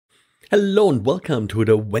Hello and welcome to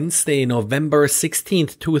the Wednesday, November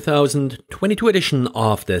 16th, 2022 edition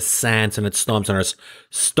of the Sands and Storm Center's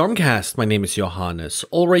Stormcast. My name is Johannes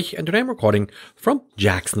Ulrich and today I'm recording from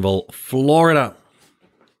Jacksonville, Florida.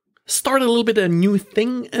 Started a little bit a new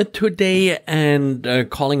thing today and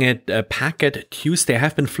calling it Packet Tuesday. I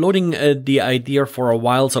have been floating the idea for a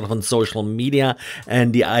while sort of on social media,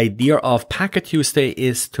 and the idea of Packet Tuesday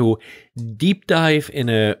is to deep dive in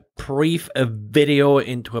a brief video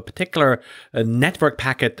into a particular network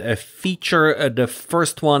packet feature. The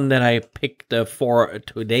first one that I picked for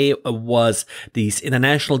today was these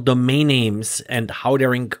international domain names and how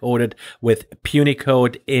they're encoded with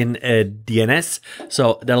punycode in DNS.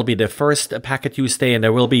 So that'll be the first Packet Tuesday, and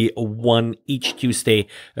there will be one each Tuesday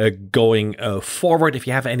going forward. If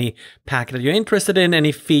you have any packet that you're interested in,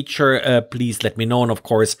 any feature, please let me know. And of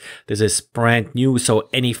course, this is brand new, so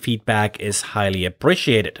any feedback is highly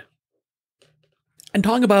appreciated. And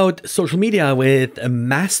talking about social media, with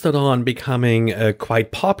Mastodon becoming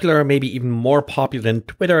quite popular, maybe even more popular than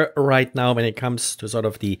Twitter right now when it comes to sort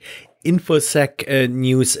of the Infosec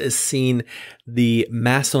news scene, the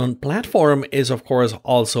Mastodon platform is, of course,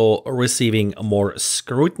 also receiving more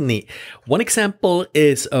scrutiny. One example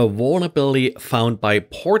is a vulnerability found by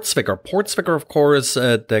Portswigger. Portswigger, of course,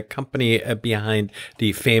 the company behind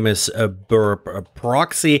the famous Burp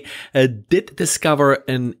proxy, did discover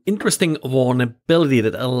an interesting vulnerability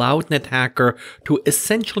that allowed an attacker to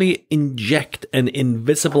essentially inject an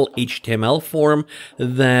invisible HTML form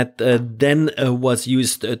that then was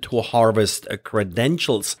used to harvest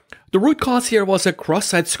credentials. The root cause here was a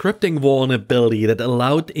cross-site scripting vulnerability that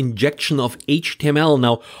allowed injection of HTML.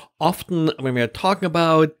 Now, often when we're talking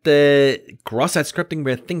about cross-site scripting,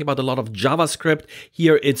 we're thinking about a lot of JavaScript.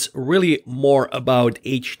 Here, it's really more about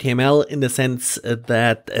HTML in the sense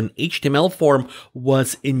that an HTML form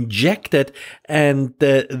was injected, and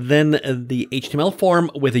then the HTML form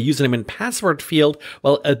with a username and password field,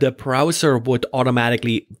 well, the browser would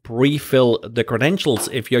automatically pre-fill the credentials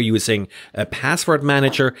if you're using a password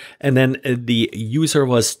manager, and then the user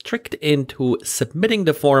was tricked into submitting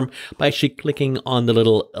the form by actually clicking on the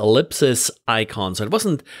little ellipsis icon. So it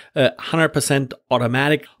wasn't 100%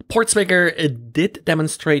 automatic. Portswigger did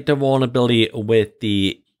demonstrate the vulnerability with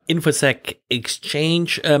the Infosec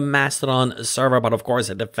Exchange Mastodon server, but of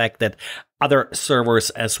course it affected other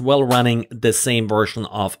servers as well running the same version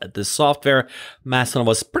of the software. Mastodon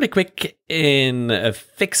was pretty quick in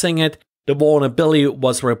fixing it. The vulnerability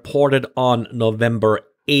was reported on November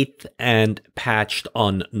 8th and patched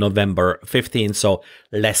on November 15th, so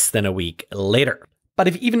less than a week later. But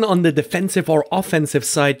if even on the defensive or offensive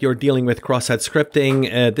side you're dealing with cross-site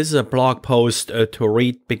scripting, this is a blog post to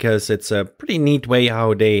read because it's a pretty neat way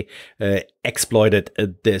how they exploited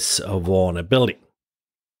this vulnerability.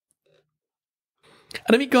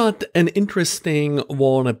 And then we got an interesting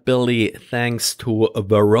vulnerability thanks to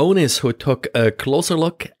Varonis, who took a closer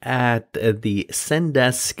look at the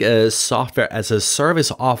Zendesk software as a service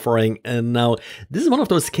offering. And now this is one of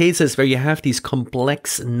those cases where you have these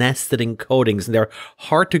complex nested encodings and they're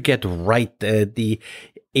hard to get right. The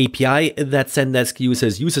API that Zendesk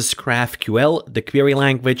uses GraphqL, the query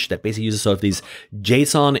language that basically uses sort of these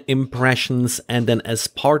JSON impressions. And then as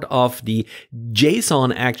part of the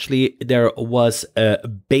JSON, actually, there was a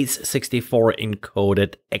base64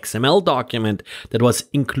 encoded XML document that was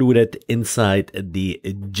included inside the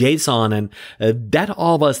JSON. And that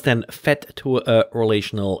all was then fed to a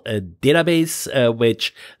relational database,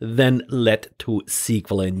 which then led to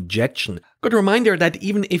SQL injection. Good reminder that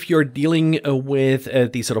even if you're dealing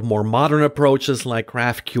with these sort of more modern approaches like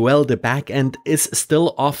GraphQL, the backend is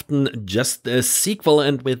still often just SQL,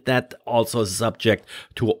 and with that also subject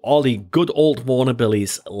to all the good old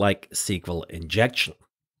vulnerabilities like SQL injection.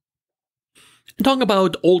 Talking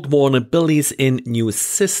about old vulnerabilities in new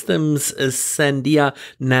systems, Sandia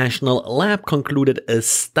National Lab concluded a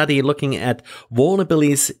study looking at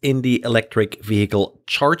vulnerabilities in the electric vehicle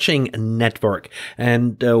charging network.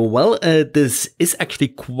 And this is actually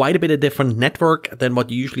quite a bit of different network than what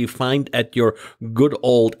you usually find at your good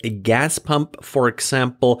old gas pump. For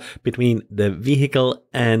example, between the vehicle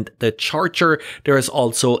and the charger, there is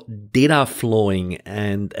also data flowing,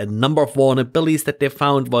 and a number of vulnerabilities that they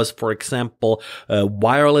found was, for example,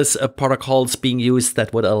 wireless protocols being used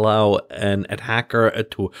that would allow an attacker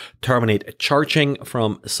to terminate charging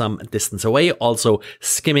from some distance away, also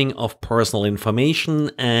skimming of personal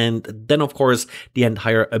information, and then of course the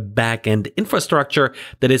entire backend infrastructure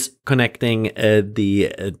that is connecting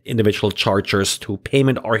the individual chargers to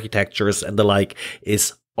payment architectures and the like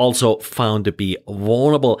is also found to be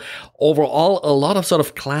vulnerable. Overall, a lot of sort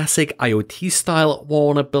of classic IoT style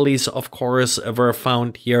vulnerabilities, of course, were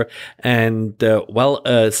found here. And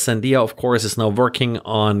Sandia, of course, is now working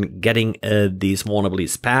on getting these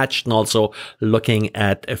vulnerabilities patched and also looking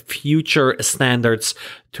at future standards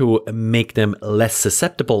to make them less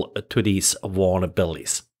susceptible to these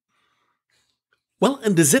vulnerabilities. Well,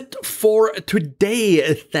 and that's it for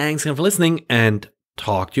today. Thanks again for listening, and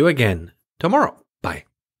talk to you again tomorrow.